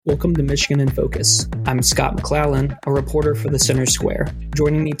Welcome to Michigan in Focus. I'm Scott McClellan, a reporter for the Center Square.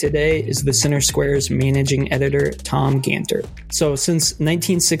 Joining me today is the Center Square's managing editor, Tom Ganter. So since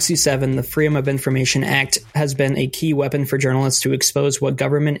 1967, the Freedom of Information Act has been a key weapon for journalists to expose what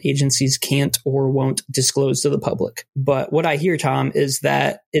government agencies can't or won't disclose to the public. But what I hear, Tom, is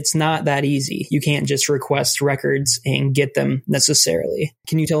that it's not that easy. You can't just request records and get them necessarily.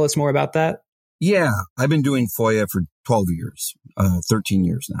 Can you tell us more about that? Yeah, I've been doing FOIA for 12 years, 13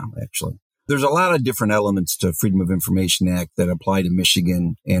 years now, actually. There's a lot of different elements to Freedom of Information Act that apply to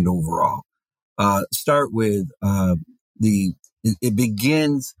Michigan and overall. Start with it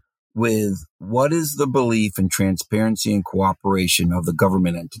begins with what is the belief in transparency and cooperation of the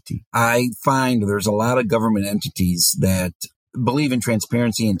government entity. I find there's a lot of government entities that believe in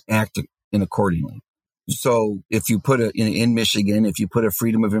transparency and act in accordingly. So if you put in Michigan, if you put a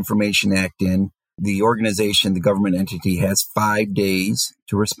Freedom of Information Act in, the organization, the government entity has 5 days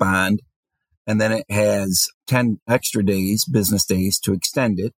to respond, and then it has 10 extra days, business days, to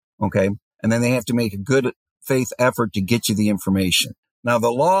extend it. Okay. And then they have to make a good faith effort to get you the information. Now,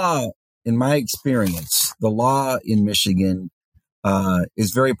 the law, in my experience, the law in Michigan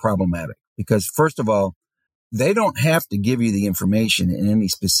is very problematic because, first of all, they don't have to give you the information in any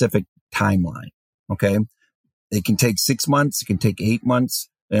specific timeline. Okay. It can take 6 months. It can take 8 months.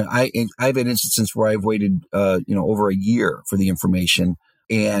 I've had instances where I've waited, over a year for the information,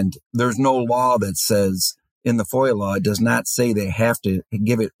 and there's no law that says in the FOIA law, it does not say they have to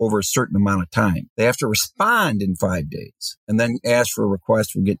give it over a certain amount of time. They have to respond in 5 days and then ask for a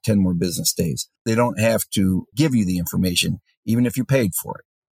request. We'll get 10 more business days. They don't have to give you the information, even if you paid for it.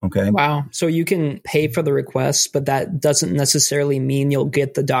 Okay. Wow. So you can pay for the request, but that doesn't necessarily mean you'll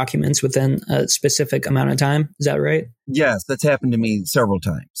get the documents within a specific amount of time. Is that right? Yes, that's happened to me several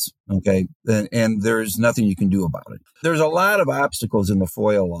times. Okay. And there's nothing you can do about it. There's a lot of obstacles in the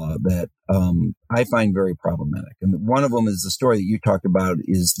FOIA law that I find very problematic. And one of them is the story that you talked about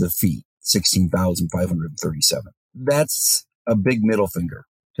is the fee, $16,537. That's a big middle finger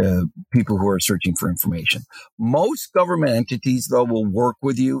to people who are searching for information. Most government entities, though, will work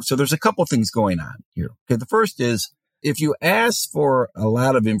with you. So there's a couple things going on here. Okay, the first is if you ask for a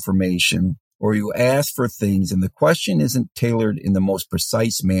lot of information or you ask for things and the question isn't tailored in the most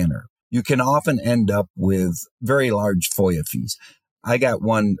precise manner, you can often end up with very large FOIA fees. I got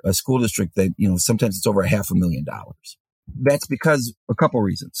a school district that, sometimes it's over $500,000. That's because a couple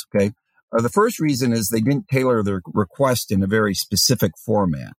reasons. Okay. The first reason is they didn't tailor their request in a very specific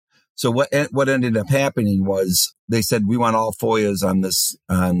format. So what ended up happening was they said, we want all FOIAs on this,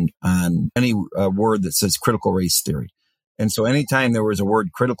 on any word that says critical race theory. And so anytime there was a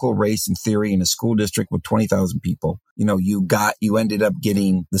word critical race and theory in a school district with 20,000 people, you ended up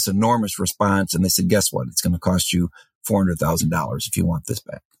getting this enormous response. And they said, guess what? It's going to cost you $400,000 if you want this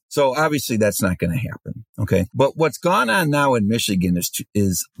back. So obviously that's not going to happen. Okay. But what's gone on now in Michigan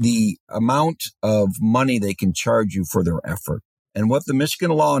is the amount of money they can charge you for their effort. And what the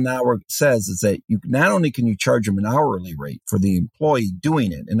Michigan law now says is that you not only can you charge them an hourly rate for the employee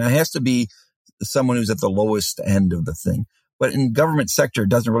doing it, and it has to be someone who's at the lowest end of the thing, but in government sector, it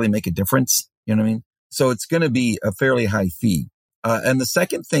doesn't really make a difference. You know what I mean? So it's going to be a fairly high fee. And the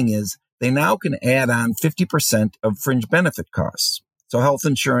second thing is they now can add on 50% of fringe benefit costs. So health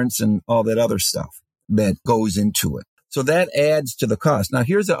insurance and all that other stuff that goes into it. So that adds to the cost. Now,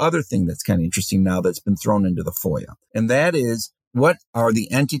 here's the other thing that's kind of interesting now that's been thrown into the FOIA. And that is, what are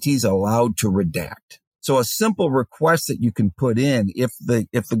the entities allowed to redact? So a simple request that you can put in, if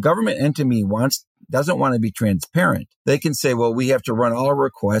the government entity doesn't want to be transparent, they can say, well, we have to run all our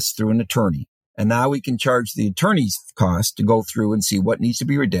requests through an attorney. And now we can charge the attorney's cost to go through and see what needs to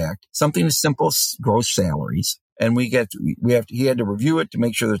be redacted. Something as simple as gross salaries. And he had to review it to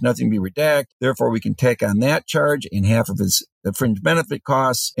make sure there's nothing to be redacted. Therefore, we can tack on that charge and half of his fringe benefit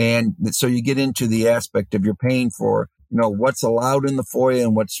costs. And so you get into the aspect of you're paying for, what's allowed in the FOIA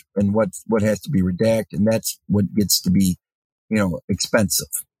and what has to be redacted. And that's what gets to be, expensive.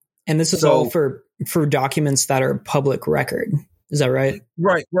 And this is all for documents that are public record. Is that right?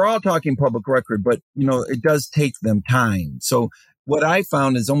 Right. We're all talking public record, but, it does take them time. So what I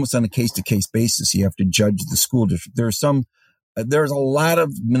found is almost on a case-to-case basis, you have to judge the school district. There's a lot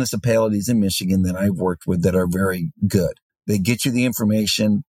of municipalities in Michigan that I've worked with that are very good. They get you the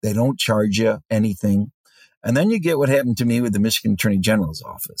information. They don't charge you anything. And then you get what happened to me with the Michigan Attorney General's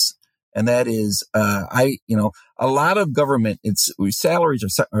office. And that is, a lot of government, salaries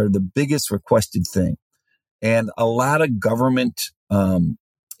are the biggest requested thing. And a lot of government,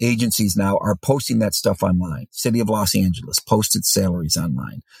 agencies now are posting that stuff online. City of Los Angeles posted salaries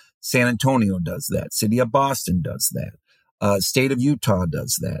online. San Antonio does that. City of Boston does that. State of Utah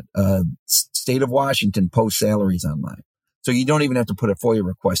does that. State of Washington posts salaries online. So you don't even have to put a FOIA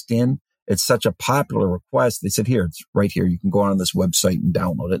request in. It's such a popular request. They said, here, it's right here. You can go on this website and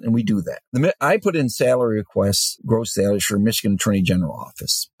download it. And we do that. I put in salary requests, gross salaries for Michigan Attorney General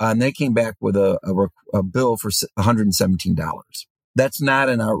office. And they came back with a bill for $117. That's not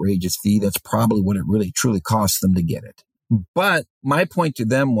an outrageous fee. That's probably what it really truly costs them to get it. But my point to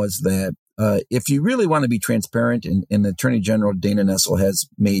them was that if you really want to be transparent, and Attorney General Dana Nessel has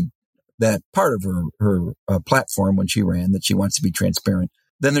made that part of her platform when she ran, that she wants to be transparent,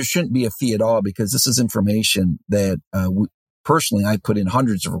 then there shouldn't be a fee at all, because this is information that personally I put in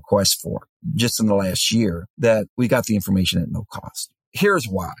hundreds of requests for just in the last year, that we got the information at no cost. Here's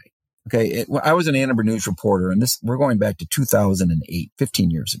why. Okay, I was an Ann Arbor News reporter, and we're going back to 2008, 15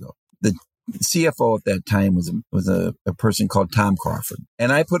 years ago. The CFO at that time was a person called Tom Crawford,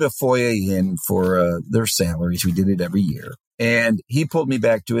 and I put a FOIA in for their salaries. We did it every year, and he pulled me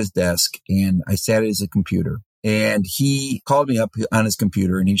back to his desk, and I sat at his computer. And he called me up on his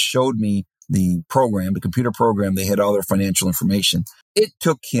computer, and he showed me the computer program. They had all their financial information. It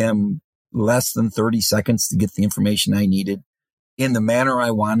took him less than 30 seconds to get the information I needed in the manner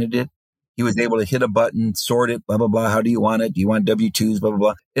I wanted it. He was able to hit a button, sort it, blah, blah, blah. How do you want it? Do you want W-2s, blah, blah,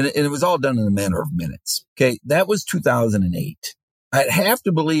 blah. And it was all done in a matter of minutes. Okay. That was 2008. I'd have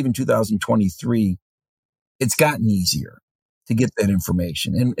to believe in 2023, it's gotten easier to get that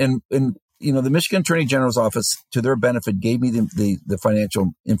information. And the Michigan Attorney General's office, to their benefit, gave me the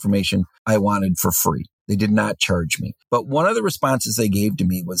financial information I wanted for free. They did not charge me. But one of the responses they gave to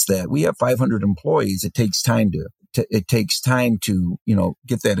me was that we have 500 employees. It takes time to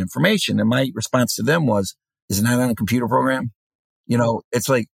get that information. And my response to them was, is it not on a computer program? It's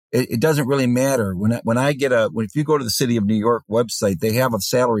like, it doesn't really matter. If you go to the City of New York website, they have the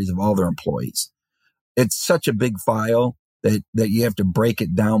salaries of all their employees. It's such a big file that you have to break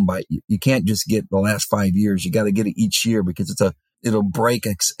it down by. You can't just get the last 5 years. You got to get it each year, because it'll break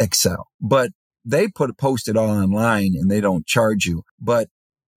Excel. But they post it all online, and they don't charge you. But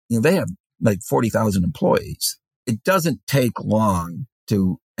they have like 40,000 employees. It doesn't take long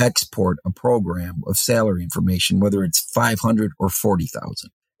to export a program of salary information, whether it's 500 or 40,000.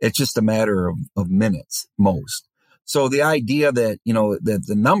 It's just a matter of minutes, most. So the idea that that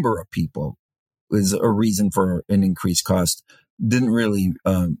the number of people is a reason for an increased cost didn't really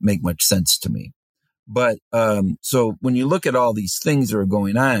make much sense to me. But so when you look at all these things that are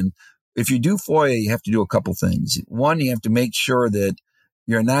going on, if you do FOIA, you have to do a couple things. One, you have to make sure that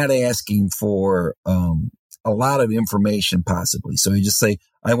you're not asking for a lot of information, possibly. So you just say,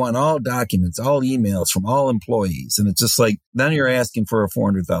 I want all documents, all emails from all employees. And it's just like, then you're asking for a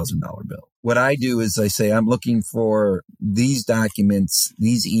 $400,000 bill. What I do is I say, I'm looking for these documents,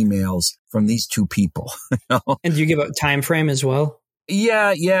 these emails from these two people. And do you give a time frame as well?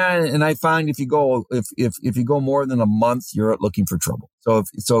 Yeah. And I find if you go more than a month, you're looking for trouble. So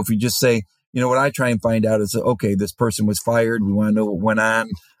if you just say, what I try and find out is, okay, this person was fired. We want to know what went on.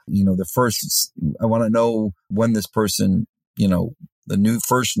 I want to know when this person, the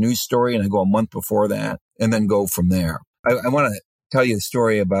first news story, and I go a month before that, and then go from there. I want to tell you a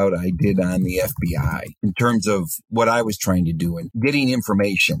story about I did on the FBI in terms of what I was trying to do and getting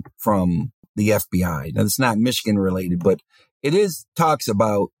information from the FBI. Now, it's not Michigan related, but it talks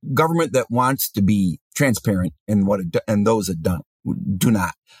about government that wants to be transparent and those that do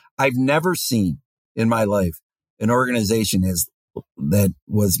not. I've never seen in my life an organization that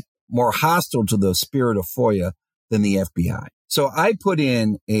was more hostile to the spirit of FOIA than the FBI. So I put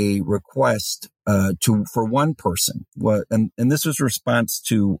in a request for one person, and this was a response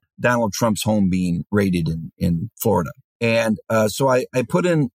to Donald Trump's home being raided in Florida. And so I put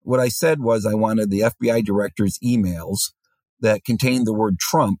in, what I said was I wanted the FBI director's emails that contained the word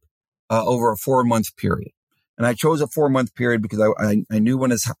Trump over a 4-month period. And I chose a 4-month period because I knew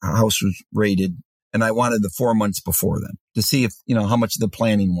when his house was raided, and I wanted the 4 months before then to see if, how much the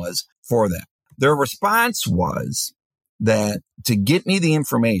planning was for that. Their response was that to get me the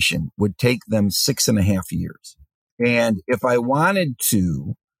information would take them 6.5 years. And if I wanted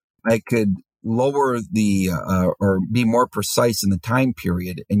to, I could lower or be more precise in the time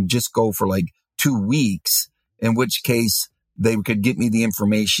period and just go for like 2 weeks, in which case they could get me the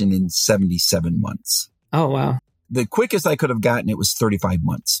information in 77 months. Oh, wow. The quickest I could have gotten it was 35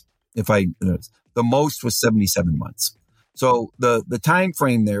 months. The most was 77 months. So the time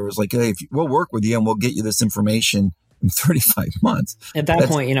frame there was like, hey, we'll work with you and we'll get you this information in 35 months. At that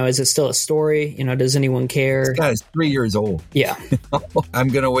point, is it still a story? Does anyone care? This guy is 3 years old. Yeah. I'm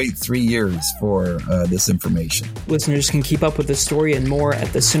going to wait 3 years for this information. Listeners can keep up with this story and more at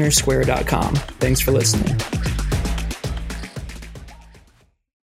thecentersquare.com. Thanks for listening.